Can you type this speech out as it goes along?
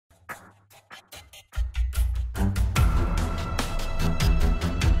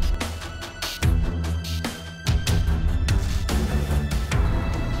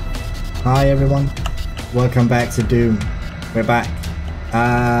Hi everyone, welcome back to Doom. We're back.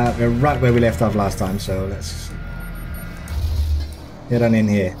 We're right where we left off last time, so let's get on in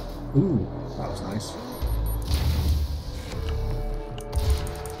here. Ooh, that was nice.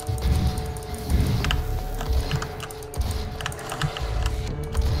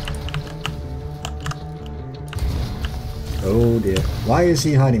 Oh dear, why is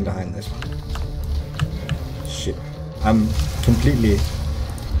he hiding behind this one? Shit, I'm completely...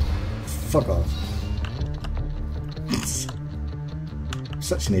 Fuck off.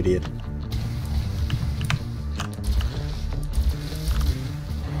 Such an idiot.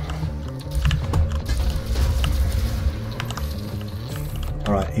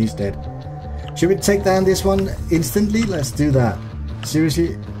 Alright, he's dead. Should we take down this one instantly? Let's do that.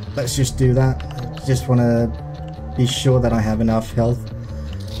 Seriously, let's just do that. I just want to be sure that I have enough health.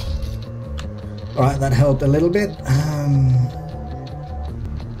 Alright, that helped a little bit.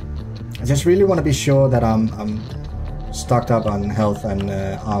 I just really want to be sure that I'm stocked up on health and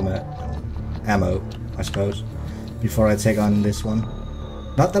armor, ammo, I suppose, before I take on this one.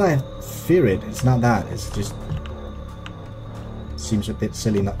 Not that I fear it, it's not that, it's just... It seems a bit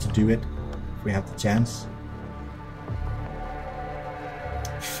silly not to do it if we have the chance.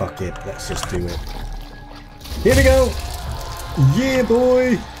 Fuck it, let's just do it. Here we go! Yeah,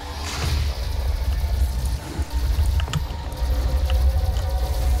 boy!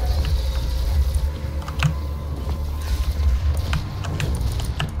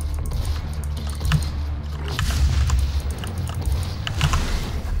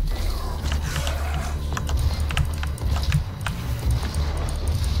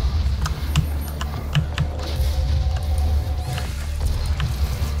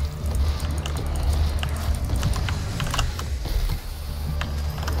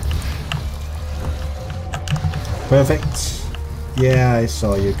 Perfect. Yeah, I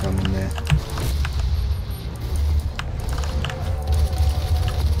saw you coming there.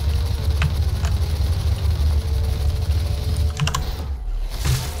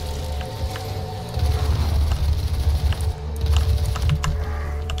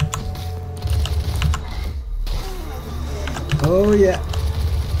 Oh yeah.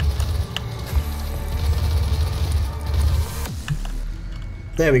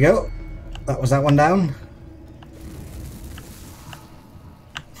 There we go. That was that one down.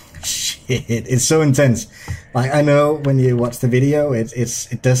 It's so intense. Like, I know when you watch the video, it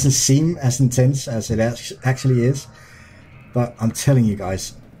doesn't seem as intense as it actually is, but I'm telling you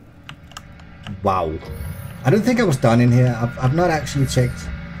guys, wow. I don't think I was done in here. I've not actually checked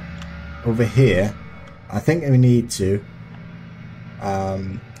over here. I think we need to.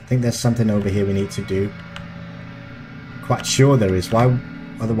 I think there's something over here we need to do. Quite sure there is. Why?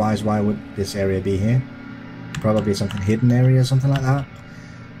 Otherwise, why would this area be here? Probably something hidden area or something like that.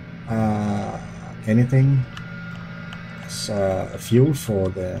 Anything? It's a fuel for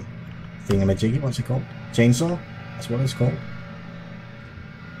the thingamajiggy. What's it called? Chainsaw? That's what it's called.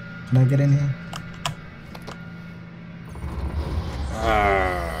 Can I get in here?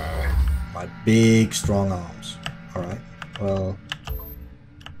 My big strong arms. Alright, well,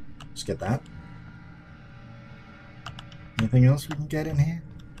 let's get that. Anything else we can get in here?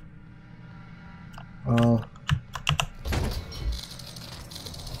 Well,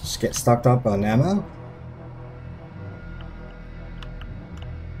 get stocked up on ammo.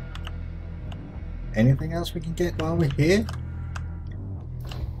 Anything else we can get while we're here?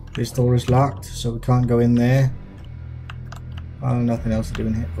 This door is locked, so we can't go in there. Oh, nothing else to do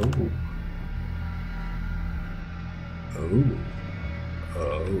in here. Oh. Oh.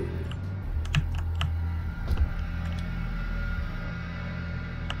 Oh.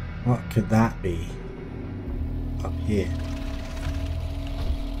 What could that be? Up here.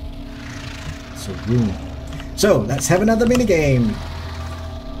 A room. So let's have another minigame.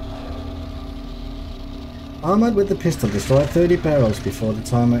 Armored with the pistol, destroy 30 barrels before the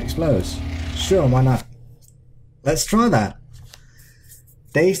timer explodes. Sure, why not? Let's try that.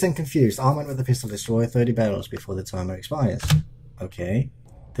 Dazed and confused, armored with the pistol, destroy 30 barrels before the timer expires. Okay.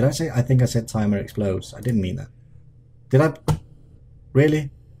 Did I say? I think I said timer explodes. I didn't mean that. Did I?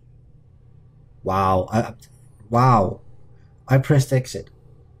 Really? Wow. Wow. I pressed exit.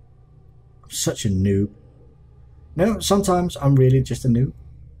 Such a noob. No, sometimes I'm really just a noob.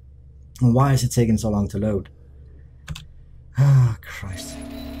 And why is it taking so long to load? Ah, Christ.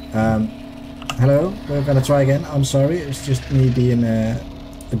 Hello? We're gonna try again. I'm sorry, it's just me being a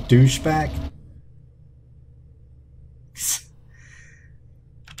douchebag.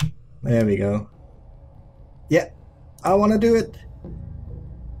 There we go. Yeah, I wanna do it.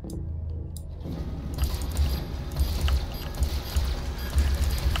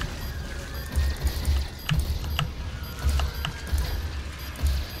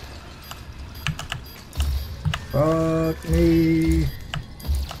 Fuck me.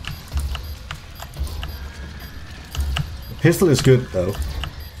 The pistol is good though.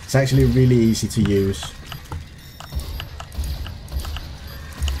 It's actually really easy to use.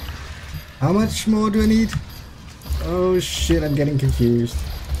 How much more do I need? Oh shit, I'm getting confused.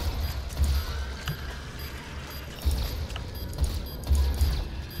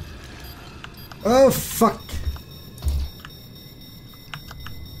 Oh fuck.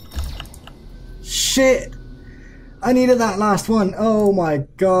 Shit! I needed that last one. Oh my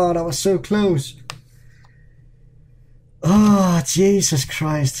god, I was so close. Oh, Jesus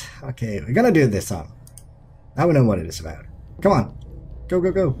Christ. Okay, we're gonna do it this time. Now we know what it is about. Come on. Go,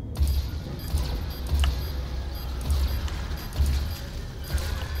 go, go.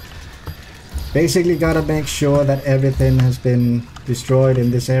 Basically gotta make sure that everything has been destroyed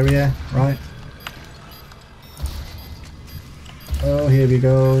in this area, right? Oh, here we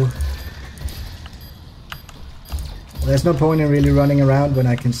go. There's no point in really running around when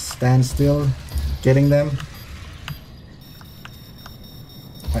I can stand still getting them.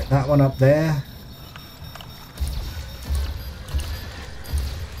 Right, that one up there.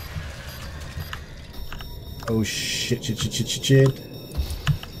 Oh shit, shit, shit, shit, shit, shit.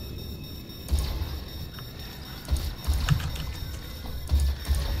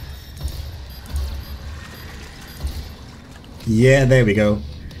 Yeah, there we go.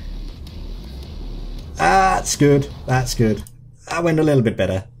 That's good. That's good. That went a little bit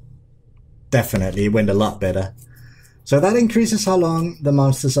better. Definitely went a lot better. So that increases how long the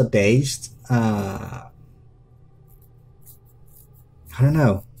monsters are dazed. I don't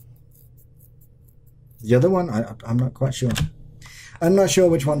know. The other one, I'm not quite sure. I'm not sure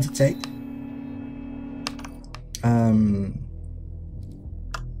which one to take.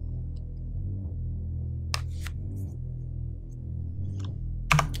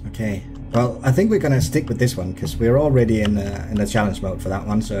 Okay. Well, I think we're gonna stick with this one because we're already in the challenge mode for that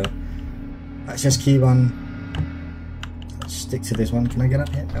one. So let's just keep on. Let's stick to this one. Can I get up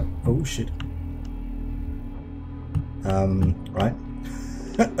here? Oh, oh shit. Right.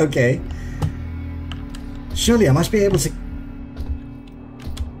 Okay. Surely I must be able to.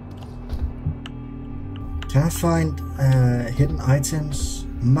 Can I find hidden items?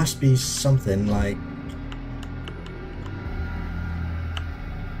 Must be something like.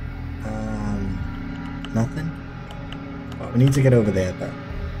 Nothing? Well, we need to get over there, but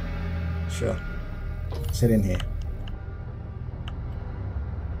sure. Sit in here.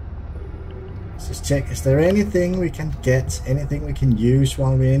 Let's just check. Is there anything we can get? Anything we can use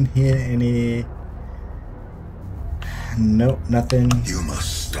while we're in here? Any... Nope, nothing. You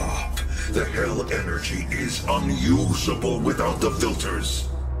must stop. The hell energy is unusable without the filters.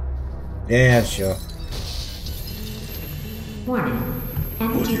 Yeah, sure. Warning.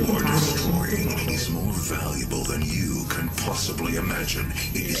 What you are destroying is more valuable than you can possibly imagine.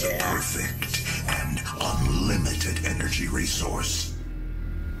 It is a perfect and unlimited energy resource.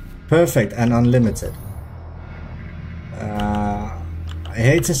 Perfect and unlimited. I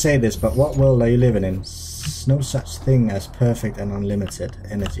hate to say this, but what world are you living in? There's no such thing as perfect and unlimited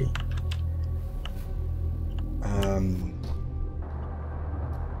energy.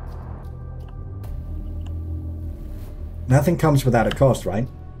 Nothing comes without a cost, right?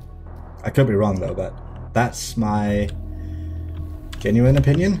 I could be wrong though, but that's my genuine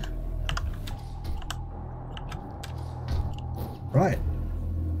opinion. Right.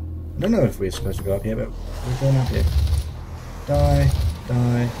 I don't know if we're supposed to go up here, but we're going up here. Die,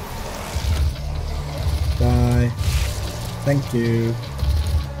 die, die. Thank you.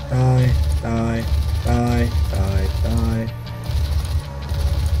 Die, die, die, die, die.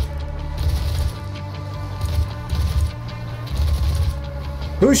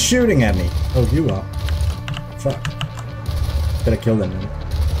 Who's shooting at me? Oh, you are. Fuck. Better kill them then.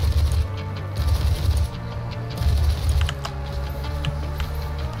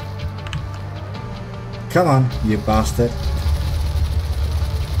 Come on, you bastard.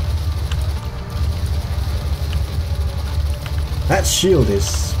 That shield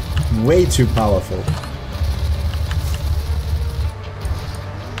is way too powerful.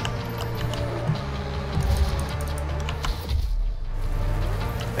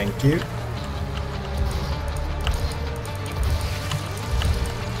 Thank you.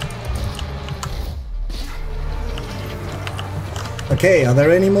 Okay, are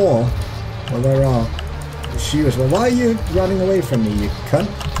there any more? Well, there are. She was. Well, why are you running away from me, you cunt?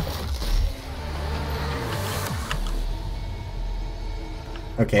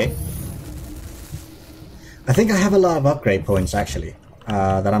 Okay. I think I have a lot of upgrade points actually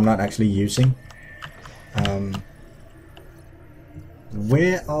that I'm not actually using.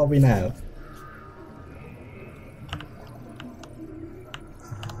 Where are we now?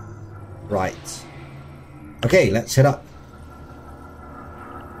 Right. Okay, let's head up.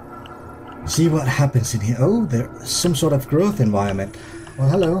 See what happens in here. Oh, there's some sort of growth environment. Well,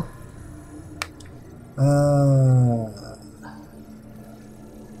 hello.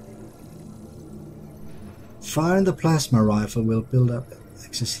 Firing the plasma rifle will build up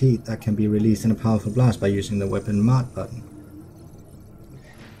excess heat that can be released in a powerful blast by using the weapon mod button.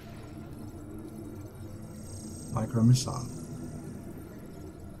 Micro missile.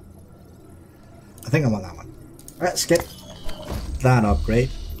 I think I want that one. Let's get that upgrade.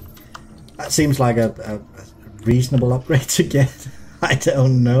 That seems like a reasonable upgrade to get. I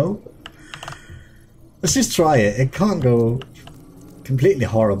don't know. Let's just try it. It can't go completely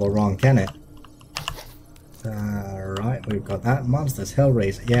horrible wrong, can it? Right, we've got that. Monsters,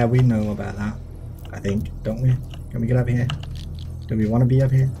 Hellraiser. Yeah, we know about that. I think, don't we? Can we get up here? Do we want to be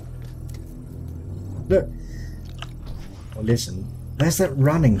up here? Look. Oh, listen. There's that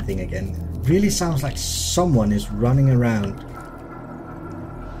running thing again. It really sounds like someone is running around.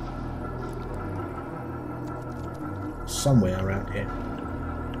 Somewhere around here.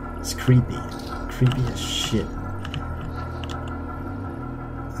 It's creepy. Creepy as shit.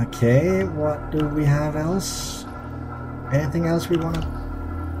 Okay, what do we have else? Anything else we want to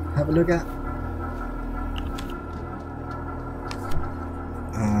have a look at?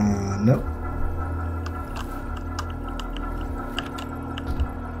 Nope.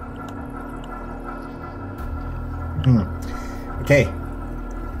 Okay.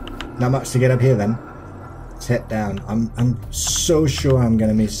 Not much to get up here then. Let's head down. I'm so sure I'm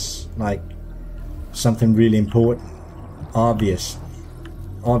gonna miss like something really important. Obvious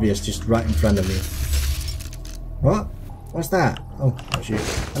just right in front of me. What? What's that? Oh, that's you.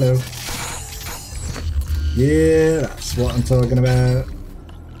 Hello. Yeah, that's what I'm talking about.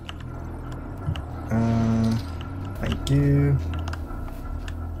 Thank you.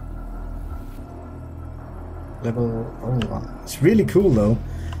 Level, oh, it's really cool though.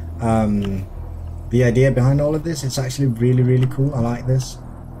 The idea behind all of this, it's actually really, really cool. I like this.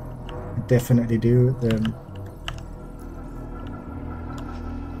 I definitely do.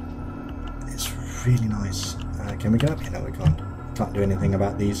 It's really nice. Can we get up here? No, we can't. Can't do anything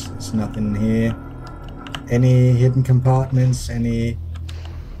about these. There's nothing here. Any hidden compartments? Any...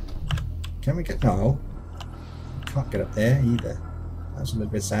 Can we get... No. Can't get up there either. That's a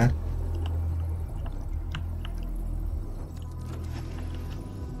little bit sad.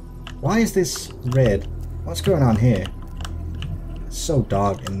 Why is this red? What's going on here? It's so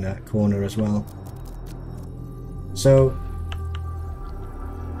dark in that corner as well. So...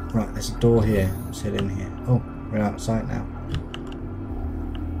 Right, there's a door here. Let's head in here. Oh, we're outside now.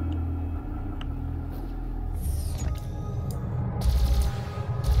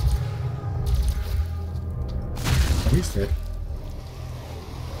 Oh, he's dead.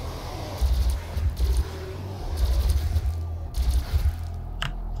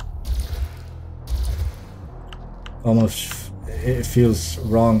 Almost, it feels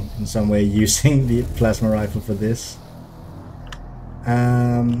wrong in some way using the plasma rifle for this.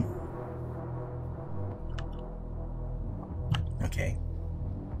 Okay.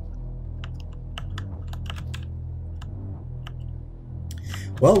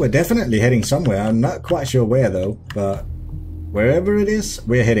 Well, we're definitely heading somewhere. I'm not quite sure where though, but wherever it is,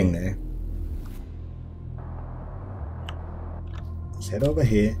 we're heading there. Let's head over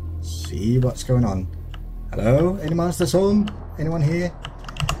here, see what's going on. Hello? Any monsters home? Anyone here?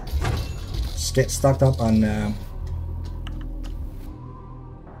 Just get stocked up on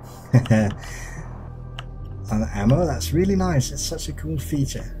on ammo. That's really nice. It's such a cool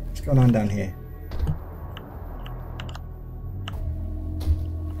feature. What's going on down here?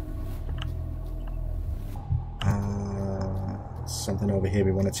 Something over here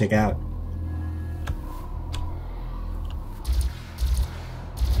we want to check out.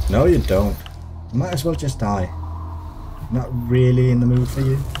 No, you don't. Might as well just die. Not really in the mood for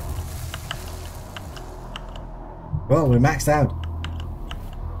you. Well, we're maxed out.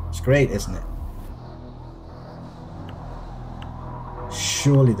 It's great, isn't it?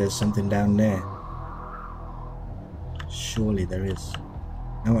 Surely there's something down there. Surely there is.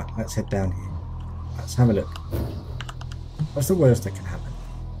 Now what? Let's head down here. Let's have a look. What's the worst that can happen?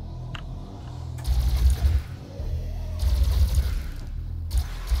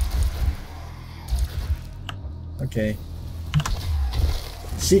 Okay.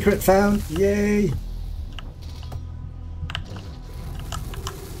 Secret found! Yay!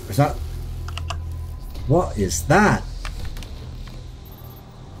 What's that? What is that?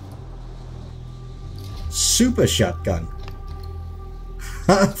 Super shotgun.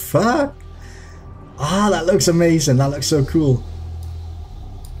 Fuck! Ah, that looks amazing. That looks so cool.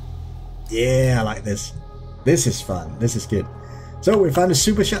 Yeah, I like this. This is fun. This is good. So we found a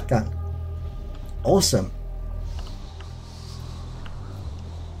super shotgun. Awesome.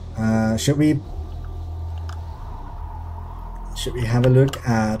 Should we have a look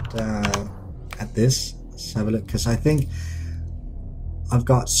at this? Let's have a look, because I think I've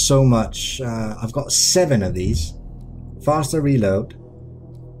got so much. I've got 7 of these. Faster reload.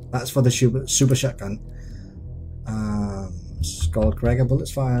 That's for the super shotgun. Skull cracker,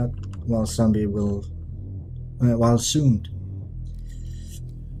 bullets fired while zombie will while zoomed.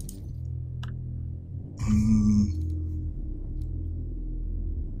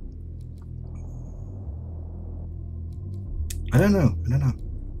 I don't know.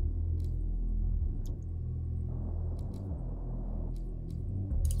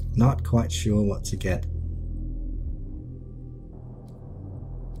 Not quite sure what to get.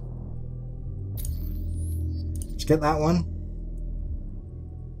 Let's get that one.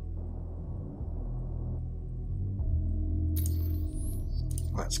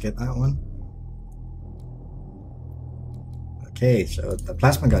 Let's get that one. Okay, so the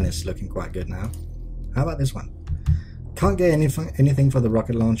plasma gun is looking quite good now. How about this one? Can't get anything for the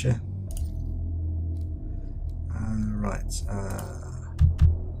rocket launcher. Right.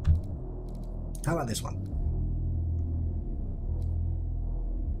 How about this one?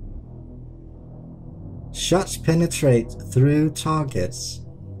 Shots penetrate through targets.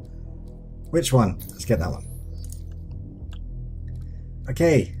 Which one? Let's get that one.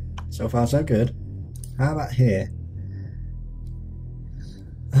 Okay, so far so good. How about here?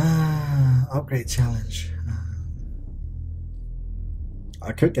 Upgrade challenge.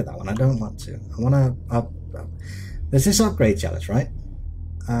 I could get that one. I don't want to. I want to there's this upgrade challenge, right?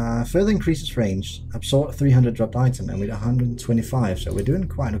 Further increases range. Absorb 300 dropped item, and with 125, so we're doing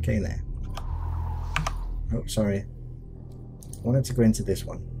quite okay there. Oh, sorry. Wanted to go into this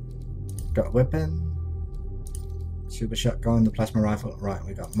one. Got a weapon. Super shotgun, the plasma rifle. Right,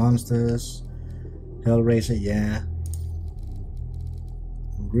 we got monsters. Hellraiser, yeah.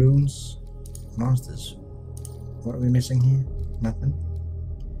 Runes. Monsters. What are we missing here? Nothing.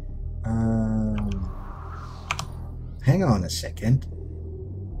 Hang on a second.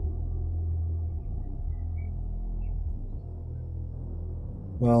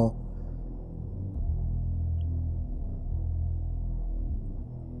 Well,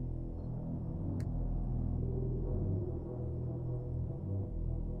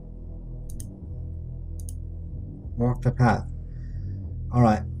 walk the path.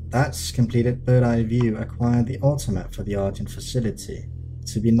 Alright, that's completed. Bird eye view. Acquire the ultimate for the Argent facility.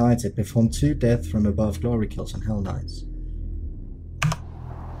 To be knighted, perform 2 death from above glory kills on Hell Knights.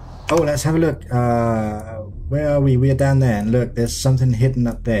 Oh, let's have a look. Where are we? We are down there, and look, there's something hidden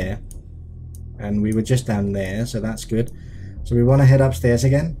up there. And we were just down there, so that's good. So we want to head upstairs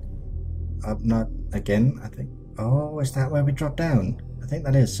again. Up, not again, I think. Oh, is that where we dropped down? I think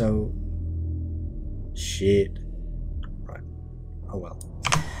that is, so... Shit. Right. Oh well.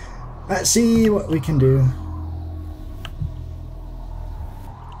 Let's see what we can do.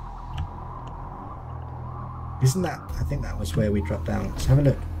 Isn't that... I think that was where we dropped down. Let's have a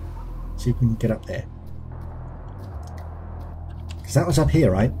look. See if we can get up there. Because that was up here,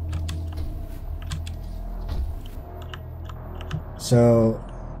 right? So...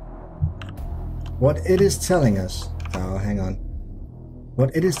 what it is telling us... Oh, hang on.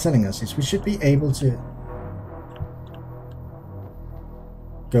 What it is telling us is we should be able to...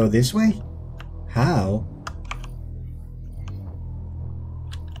 go this way? How?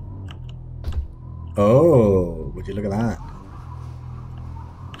 Oh, would you look at that?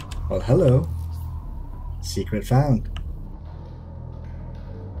 Well, hello. Secret found.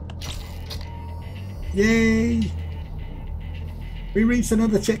 Yay! We reached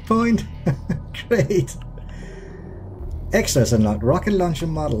another checkpoint. Great. Extras unlocked. Rocket launcher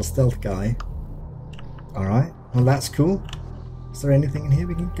model stealth guy. Alright, well that's cool. Is there anything in here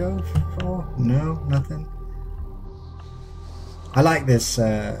we can go for? No, nothing. I like this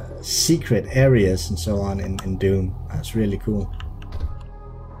secret areas and so on in Doom. That's really cool.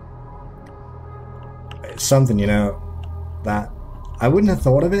 It's something, you know, that I wouldn't have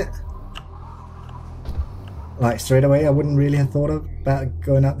thought of it. Like straight away, I wouldn't really have thought about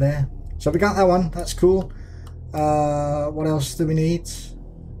going up there. So we got that one. That's cool. What else do we need?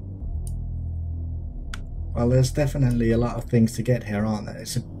 Well, there's definitely a lot of things to get here, aren't there?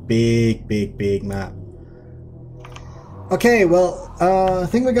 It's a big, big, big map. Okay, well, I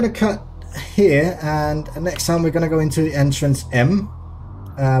think we're going to cut here, and next time we're going to go into the entrance M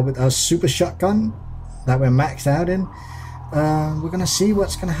with our super shotgun that we're maxed out in. We're going to see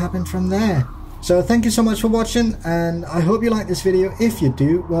what's going to happen from there. So thank you so much for watching, and I hope you like this video. If you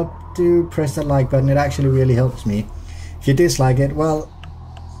do, well, do press that like button. It actually really helps me. If you dislike it, well,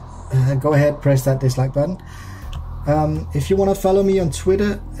 go ahead, press that dislike button. If you want to follow me on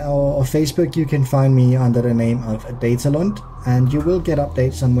Twitter or Facebook, you can find me under the name of Datalund, and you will get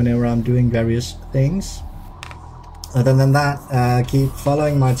updates on whenever I'm doing various things. Other than that, keep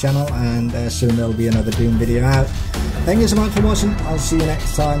following my channel, and soon there'll be another Doom video out. Thank you so much for watching. I'll see you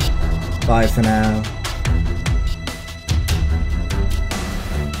next time. Bye for now.